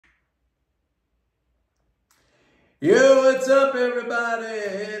Yo, what's up, everybody?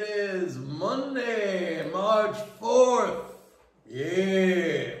 It is Monday, March 4th.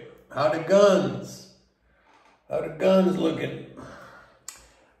 Yeah. How the guns? How the guns looking?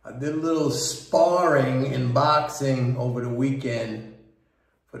 I did a little sparring in boxing over the weekend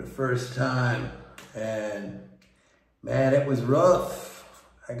for the first time. And man, it was rough.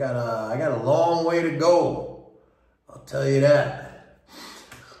 I got a long way to go. I'll tell you that.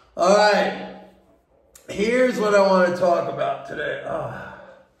 All right. Here's what I want to talk about today.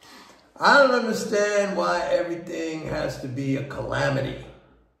 I don't understand why everything has to be a calamity.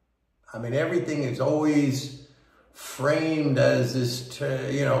 I mean, everything is always framed as this,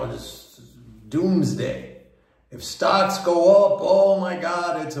 this doomsday. If stocks go up, oh my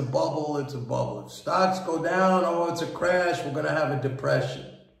God, it's a bubble, it's a bubble. If stocks go down, oh, it's a crash, we're going to have a depression.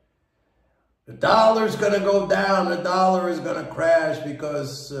 The dollar's going to go down, the dollar is going to crash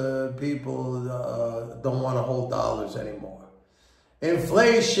because people don't want to hold dollars anymore.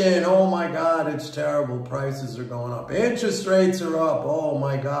 Inflation, oh my God, it's terrible. Prices are going up. Interest rates are up. Oh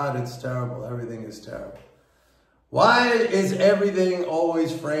my God, it's terrible. Everything is terrible. Why is everything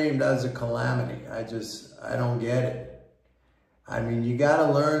always framed as a calamity? I don't get it. I mean, you got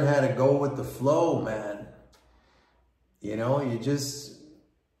to learn how to go with the flow, man. You know,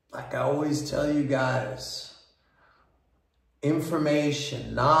 like I always tell you guys,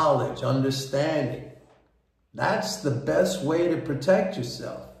 information, knowledge, understanding, that's the best way to protect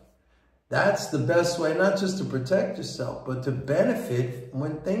yourself. That's the best way, not just to protect yourself, but to benefit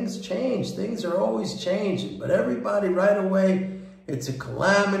when things change. Things are always changing, but everybody right away, it's a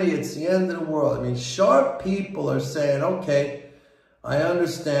calamity, it's the end of the world. I mean, sharp people are saying, okay, I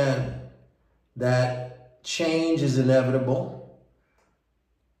understand that change is inevitable.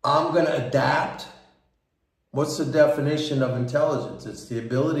 I'm going to adapt. What's the definition of intelligence? It's the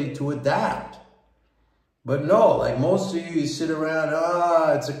ability to adapt. But no, like most of you sit around,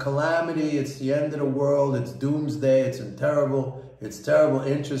 it's a calamity, it's the end of the world, it's doomsday, it's terrible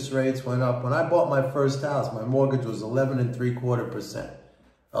interest rates went up. When I bought my first house, my mortgage was 11.75%.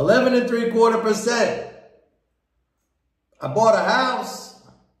 11.75%. I bought a house.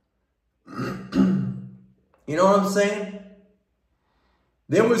 You know what I'm saying?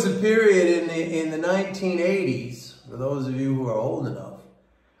 There was a period in the 1980s, for those of you who are old enough,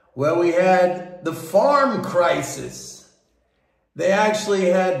 where we had the farm crisis. They actually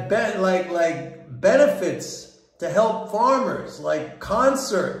had benefits to help farmers, like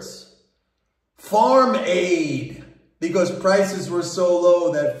concerts, farm aid, because prices were so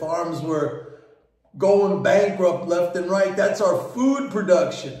low that farms were going bankrupt left and right. That's our food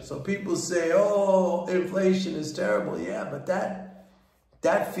production. So people say, oh, inflation is terrible. Yeah, but that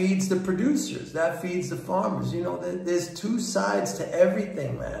feeds the producers. That feeds the farmers. You know, there's two sides to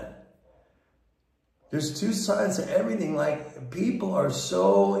everything, man. There's two sides to everything. Like, people are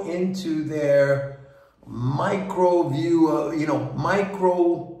so into their micro view of,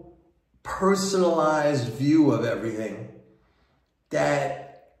 micro personalized view of everything,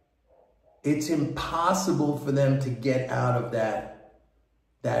 that it's impossible for them to get out of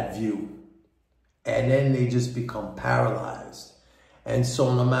that view. And then they just become paralyzed. And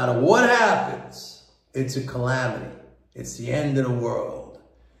so no matter what happens, it's a calamity. It's the end of the world,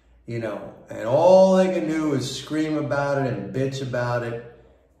 and all they can do is scream about it and bitch about it.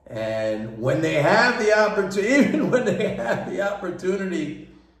 And when they have the opportunity, even when they have the opportunity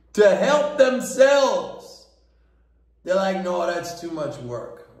to help themselves, they're like, no, that's too much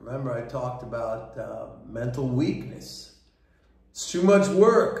work. Remember, I talked about mental weakness. It's too much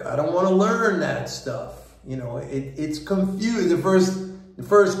work. I don't want to learn that stuff. It's confusing. The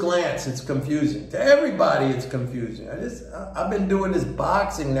first glance, it's confusing. To everybody, it's confusing. I've been doing this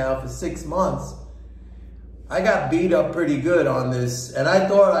boxing now for 6 months. I got beat up pretty good on this, and I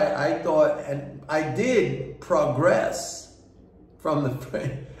thought and I did progress from the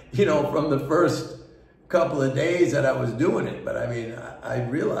first couple of days that I was doing it. But I mean, I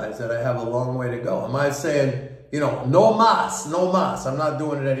realized that I have a long way to go. Am I saying, no mas, no mas, I'm not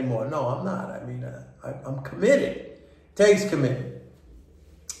doing it anymore? No, I'm not. I mean, I'm committed. It takes commitment.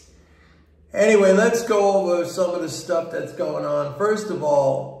 Anyway, let's go over some of the stuff that's going on. First of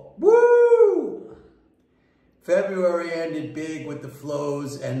all, woo! February ended big with the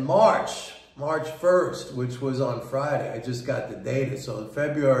flows, and March 1st, which was on Friday, I just got the data. So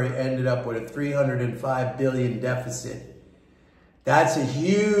February ended up with a 305 billion deficit. That's a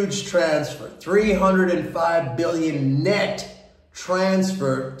huge transfer. 305 billion net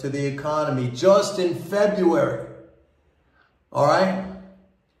transfer to the economy just in February. All right?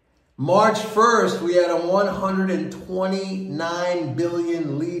 March 1st, we had a 129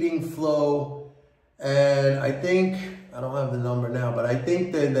 billion leading flow And I think, I don't have the number now, but I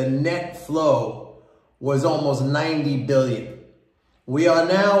think that the net flow was almost 90 billion. We are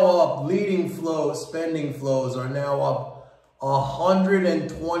now up, leading flows, spending flows are now up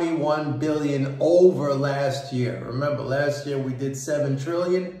 121 billion over last year. Remember, last year we did 7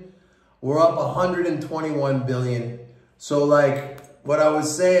 trillion. We're up 121 billion. So like what I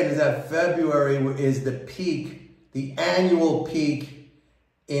was saying is that February is the peak, the annual peak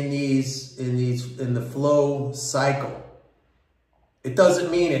in the flow cycle. It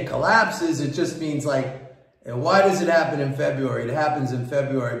doesn't mean it collapses. It just means like, and why does it happen in February? It happens in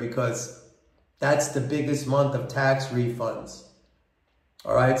February because that's the biggest month of tax refunds.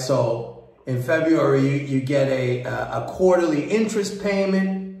 All right. So in February, you get a quarterly interest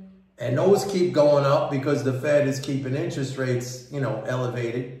payment, and those keep going up because the Fed is keeping interest rates,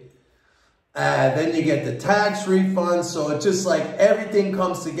 elevated. Then you get the tax refunds. So it's just like everything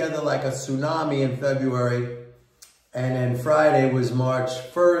comes together like a tsunami in February. And then Friday was March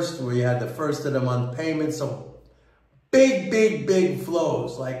 1st, where you had the first of the month payment. So big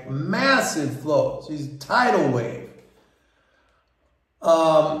flows, like massive flows. These tidal wave.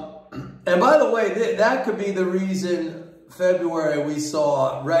 And by the way, that could be the reason February we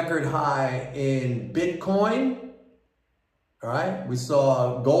saw record high in Bitcoin. All right. We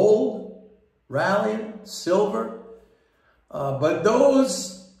saw gold rallying, silver, but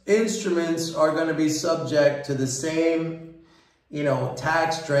those instruments are going to be subject to the same,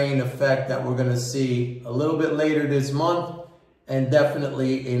 tax drain effect that we're going to see a little bit later this month and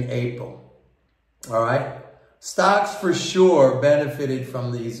definitely in April. All right. Stocks for sure benefited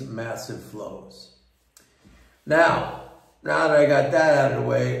from these massive flows. Now that I got that out of the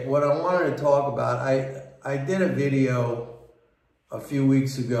way, what I wanted to talk about, I did a video a few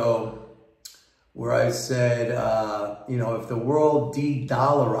weeks ago where I said, if the world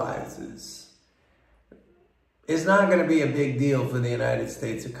de-dollarizes, it's not going to be a big deal for the United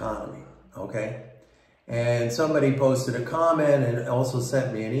States economy, okay? And somebody posted a comment and also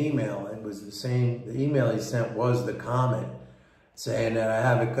sent me an email. It was the email he sent was the comment saying that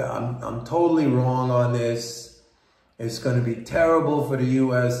I'm totally wrong on this. It's going to be terrible for the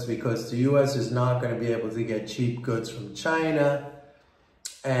U.S. because the U.S. is not going to be able to get cheap goods from China.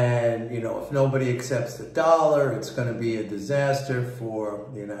 And, if nobody accepts the dollar, it's going to be a disaster for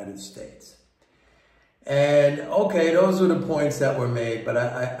the United States. And, okay, those were the points that were made, but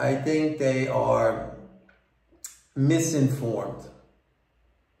I think they are misinformed,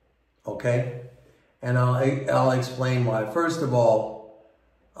 okay? And I'll explain why. First of all,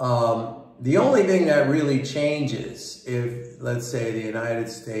 the only thing that really changes if, let's say, the United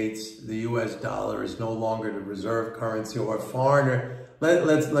States, the U.S. dollar is no longer the reserve currency, or a foreigner,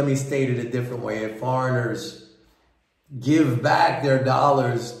 let me state it a different way. If foreigners give back their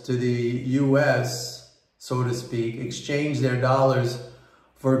dollars to the U.S., so to speak, exchange their dollars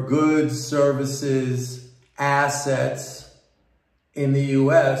for goods, services, assets in the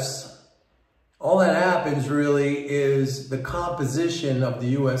U.S., all that happens really is the composition of the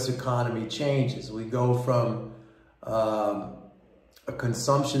U.S. economy changes. We go from a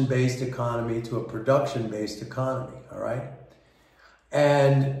consumption-based economy to a production-based economy, all right?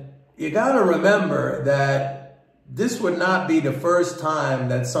 And you got to remember that this would not be the first time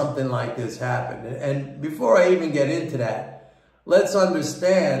that something like this happened. And before I even get into that, let's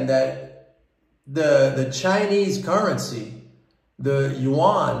understand that the Chinese currency, the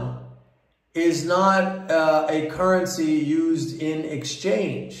yuan, is not a currency used in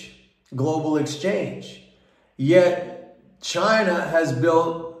exchange, global exchange. Yet China has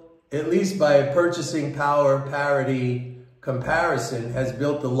built, at least by purchasing power parity comparison, has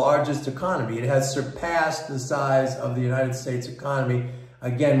built the largest economy. It has surpassed the size of the United States economy,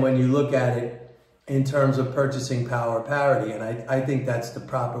 again, when you look at it in terms of purchasing power parity. And I think that's the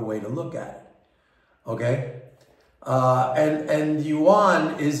proper way to look at it, okay? And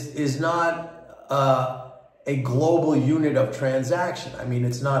yuan is not a global unit of transaction. I mean,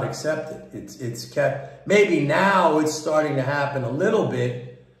 it's not accepted. It's kept, maybe now it's starting to happen a little bit,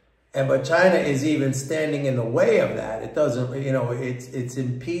 but China is even standing in the way of that. It doesn't, it's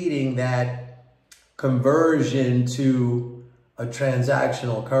impeding that conversion to a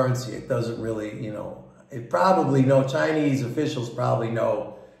transactional currency. It doesn't really, Chinese officials probably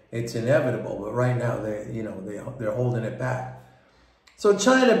know it's inevitable, but right now they're holding it back. So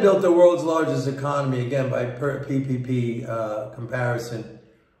China built the world's largest economy, again, by PPP comparison,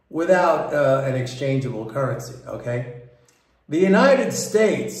 without an exchangeable currency, okay? The United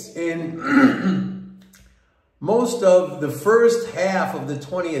States, in most of the first half of the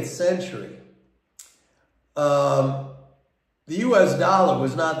 20th century, the the US dollar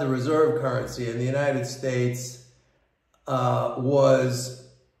was not the reserve currency, and the United States was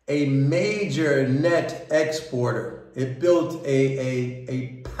a major net exporter. It built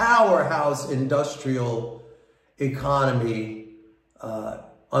a powerhouse industrial economy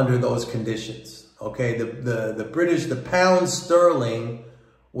under those conditions. Okay, the British, the pound sterling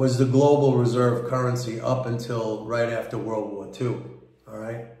was the global reserve currency up until right after World War II. All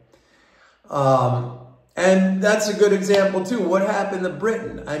right. And that's a good example too. What happened to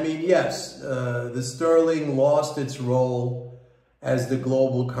Britain? I mean, yes, the sterling lost its role as the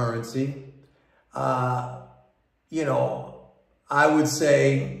global currency. You know, I would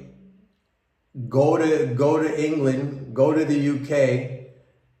say go to England, go to the UK,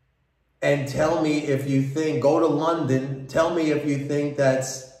 and tell me if you think, go to London, tell me if you think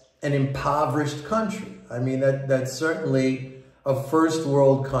that's an impoverished country. I mean, that's certainly a first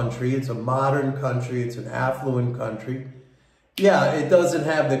world country. It's a modern country. It's an affluent country. Yeah, it doesn't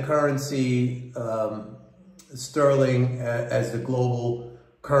have the currency, sterling, as the global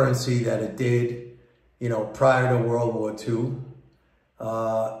currency that it did, you know, prior to World War II.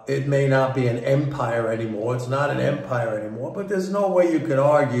 It may not be an empire anymore. It's not an empire anymore, but there's no way you could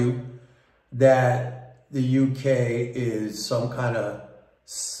argue that the UK is some kind of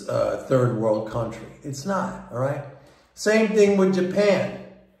third world country. It's not, all right? Same thing with Japan.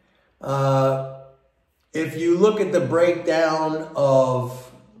 If you look at the breakdown of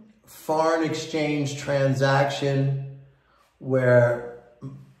foreign exchange transaction, where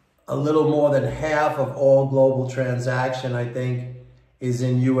a little more than half of all global transaction, I think, is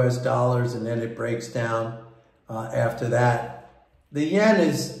in US dollars, and then it breaks down after that. The yen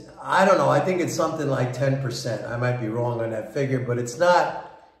is, I don't know, I think it's something like 10%. I might be wrong on that figure, but it's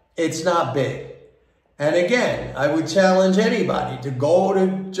not big. And again, I would challenge anybody to go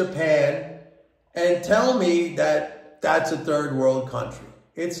to Japan and tell me that that's a third world country.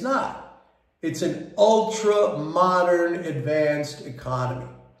 It's not. It's an ultra modern advanced economy.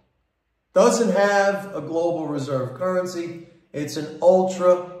 Doesn't have a global reserve currency. It's an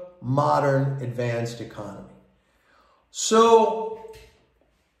ultra modern advanced economy. So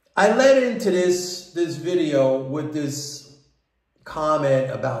I led into this video with this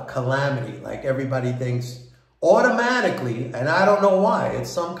comment about calamity. Like everybody thinks automatically, and I don't know why. It's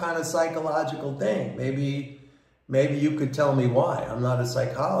some kind of psychological thing. Maybe you could tell me why. I'm not a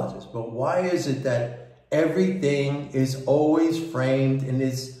psychologist, but why is it that everything is always framed in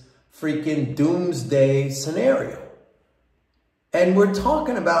this freaking doomsday scenario? And we're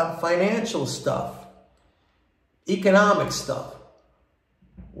talking about financial stuff, economic stuff.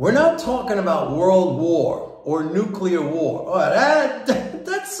 We're not talking about world war or nuclear war. Oh,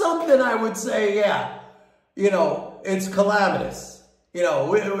 that's something I would say, yeah, you know, it's calamitous. You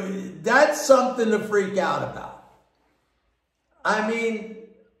know, that's something to freak out about. I mean,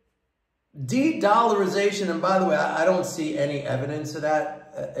 de-dollarization, and by the way, I don't see any evidence of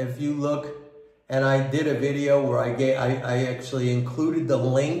that. If you look, and I did a video where I actually included the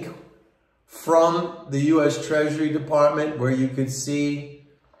link from the U.S. Treasury Department where you could see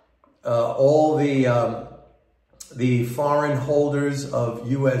all the foreign holders of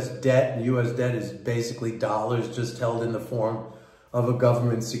U.S. debt. And U.S. debt is basically dollars just held in the form of a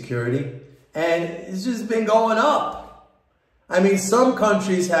government security. And it's just been going up. I mean, some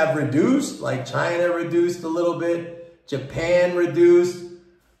countries have reduced, like China reduced a little bit, Japan reduced,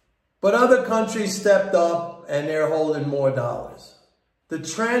 but other countries stepped up and they're holding more dollars. The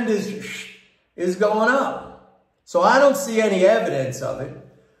trend is going up. So I don't see any evidence of it.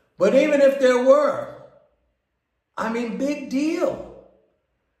 But even if there were, I mean, big deal.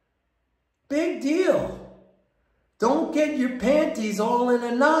 Big deal. Don't get your panties all in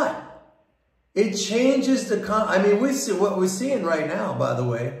a knot. It changes the, I mean, what we're seeing right now, by the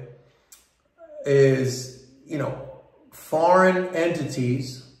way, is, you know, foreign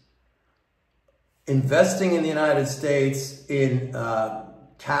entities investing in the United States in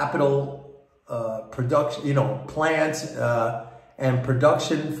capital production, you know, plants and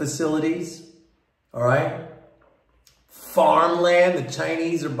production facilities, all right? Farmland, the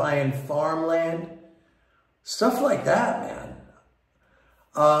Chinese are buying farmland. Stuff like that, man.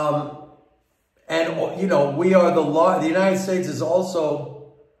 And, you know, we are the United States is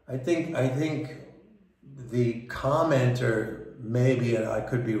also, I think the commenter, maybe, and I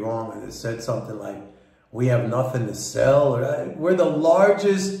could be wrong, it said something like, we have nothing to sell. We're the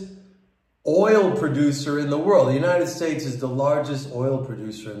largest oil producer in the world. The United States is the largest oil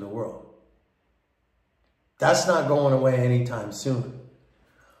producer in the world. That's not going away anytime soon.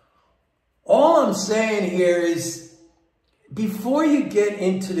 All I'm saying here is, before you get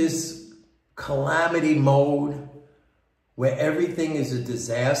into this calamity mode where everything is a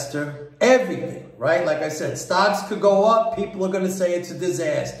disaster. Everything, right? Like I said, stocks could go up, people are going to say it's a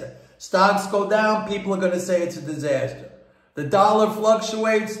disaster. Stocks go down, people are going to say it's a disaster. The dollar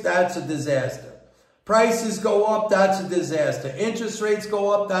fluctuates, that's a disaster. Prices go up, that's a disaster. Interest rates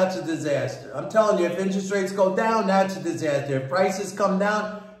go up, that's a disaster. I'm telling you, if interest rates go down, that's a disaster. If prices come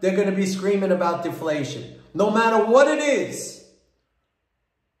down, they're going to be screaming about deflation. No matter what it is,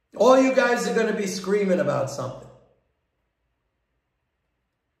 all you guys are going to be screaming about something.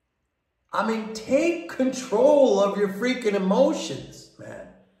 I mean, take control of your freaking emotions, man.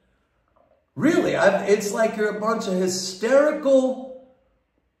 Really, it's like you're a bunch of hysterical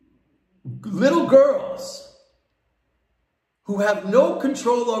little girls who have no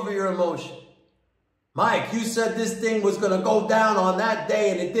control over your emotion. Mike, you said this thing was going to go down on that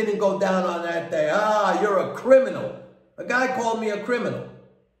day and it didn't go down on that day. Ah, you're a criminal. A guy called me a criminal.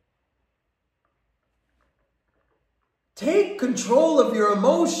 Take control of your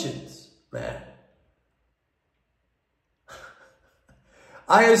emotions, man.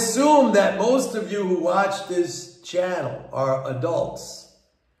 I assume that most of you who watch this channel are adults.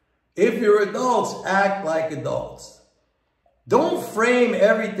 If you're adults, act like adults. Don't frame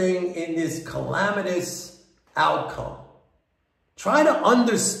everything in this calamitous outcome. Try to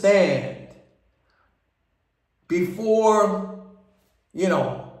understand before,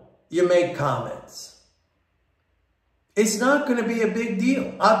 you make comments. It's not going to be a big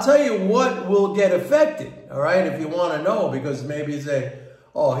deal. I'll tell you what will get affected, all right, if you want to know, because maybe you say,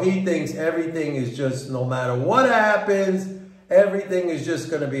 oh, he thinks everything is just, no matter what happens, everything is just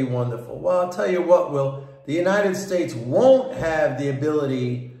going to be wonderful. Well, I'll tell you what, Will. The United States won't have the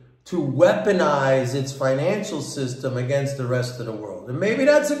ability to weaponize its financial system against the rest of the world. And maybe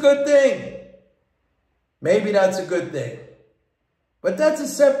that's a good thing. Maybe that's a good thing. But that's a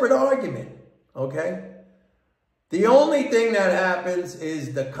separate argument, okay? The only thing that happens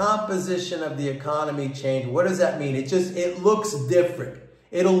is the composition of the economy change. What does that mean? It looks different.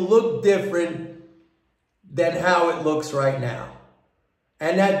 It'll look different than how it looks right now.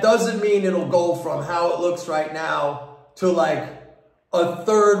 And that doesn't mean it'll go from how it looks right now to like a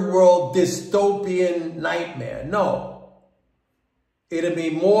third world dystopian nightmare. No. It'll be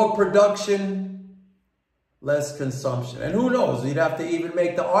more production, less consumption. And who knows, you'd have to even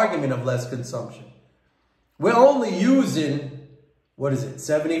make the argument of less consumption. We're only using,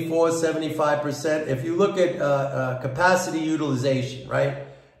 74, 75%. If you look at capacity utilization, right?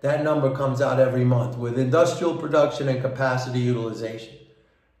 That number comes out every month with industrial production and capacity utilization.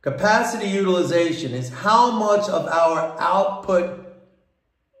 Capacity utilization is how much of our output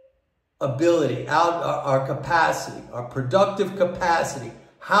ability, our capacity, our productive capacity,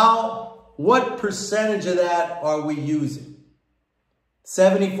 what percentage of that are we using?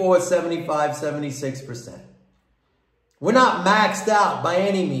 74, 75, 76%. We're not maxed out by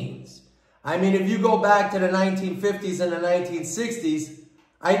any means. I mean, if you go back to the 1950s and the 1960s,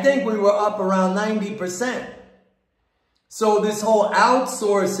 I think we were up around 90%. So this whole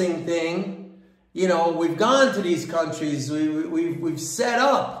outsourcing thing, we've gone to these countries, we've set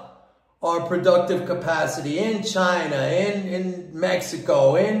up our productive capacity in China, in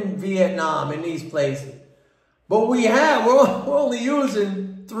Mexico, in Vietnam, in these places. But we're only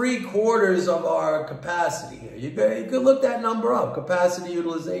using 3/4 of our capacity here. You could look that number up, capacity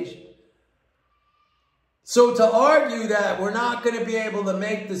utilization. So to argue that we're not going to be able to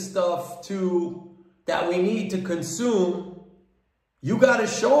make the stuff that we need to consume, you got to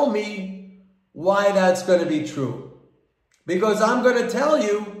show me why that's going to be true. Because I'm going to tell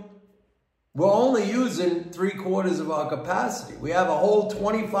you, we're only using 3/4 of our capacity. We have a whole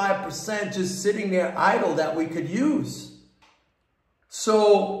 25% just sitting there idle that we could use.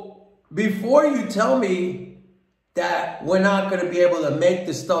 So before you tell me that we're not going to be able to make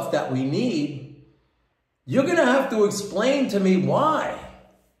the stuff that we need, you're going to have to explain to me why.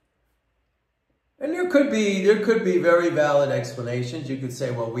 And there could be very valid explanations. You could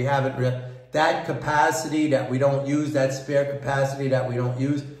say, well, we haven't that capacity that we don't use, that spare capacity that we don't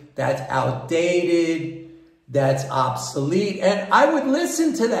use, that's outdated, that's obsolete. And I would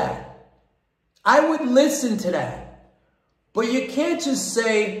listen to that. I would listen to that. But you can't just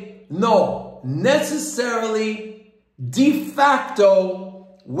say, no, necessarily, de facto,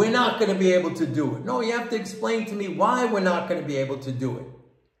 we're not going to be able to do it. No, you have to explain to me why we're not going to be able to do it.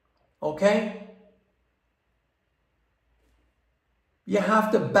 Okay? You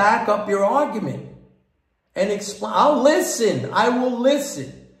have to back up your argument and explain. I'll listen. I will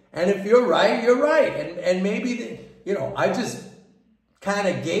listen. And if you're right, you're right. And maybe, I just kind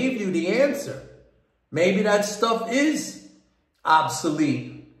of gave you the answer. Maybe that stuff is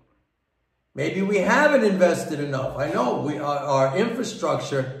obsolete. Maybe we haven't invested enough. I know our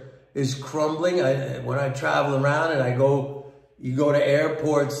infrastructure is crumbling. When I travel around and you go to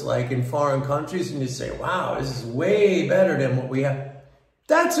airports like in foreign countries and you say, wow, this is way better than what we have.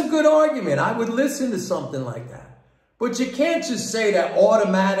 That's a good argument. I would listen to something like that. But you can't just say that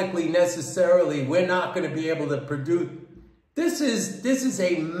automatically, necessarily, we're not going to be able to produce. This is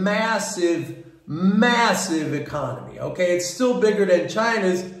a massive, massive economy, okay? It's still bigger than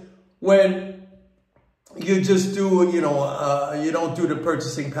China's when you just do, you don't do the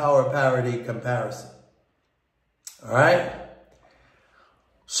purchasing power parity comparison. All right?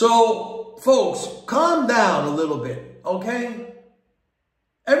 So, folks, calm down a little bit, okay?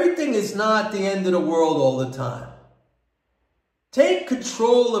 Everything is not the end of the world all the time. Take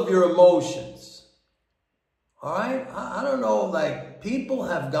control of your emotions. All right? I don't know, like, people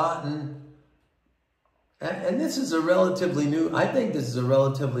have gotten, and this is a relatively new, I think this is a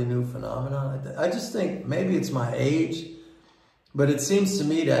relatively new phenomenon. I just think maybe it's my age, but it seems to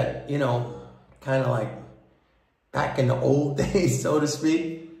me that, kind of like back in the old days, so to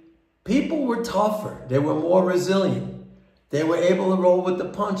speak, people were tougher. They were more resilient. They were able to roll with the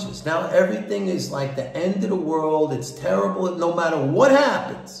punches. Now everything is like the end of the world. It's terrible no matter what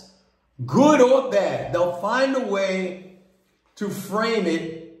happens, good or bad. They'll find a way to frame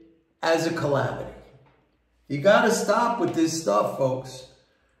it as a calamity. You got to stop with this stuff, folks.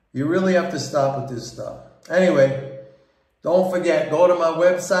 You really have to stop with this stuff. Anyway, don't forget, go to my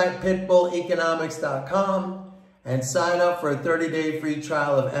website, pitbulleconomics.com, and sign up for a 30-day free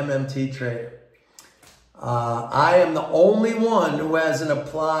trial of MMT Trader. I am the only one who has an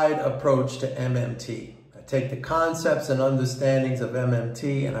applied approach to MMT. I take the concepts and understandings of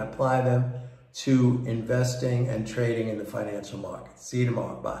MMT and I apply them to investing and trading in the financial markets. See you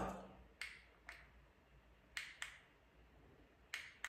tomorrow. Bye.